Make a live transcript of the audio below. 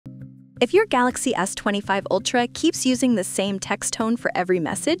If your Galaxy S25 Ultra keeps using the same text tone for every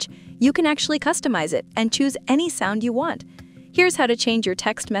message, you can actually customize it and choose any sound you want. Here's how to change your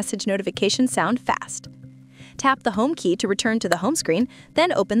text message notification sound fast. Tap the Home key to return to the home screen,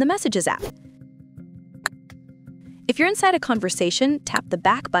 then open the Messages app. If you're inside a conversation, tap the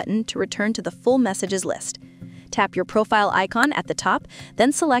back button to return to the full messages list. Tap your profile icon at the top,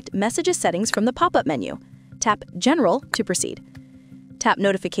 then select Messages settings from the pop-up menu. Tap General to proceed. Tap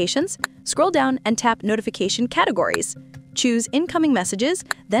Notifications, scroll down and tap Notification Categories. Choose Incoming Messages,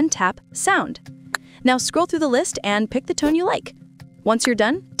 then tap Sound. Now scroll through the list and pick the tone you like. Once you're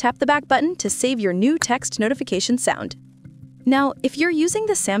done, tap the back button to save your new text notification sound. Now, if you're using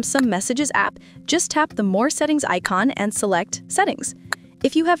the Samsung Messages app, just tap the More Settings icon and select Settings.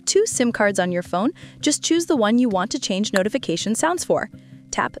 If you have two SIM cards on your phone, just choose the one you want to change notification sounds for.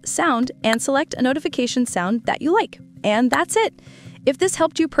 Tap Sound and select a notification sound that you like. And that's it! If this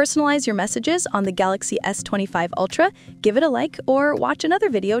helped you personalize your messages on the Galaxy S25 Ultra, give it a like or watch another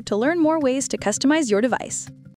video to learn more ways to customize your device.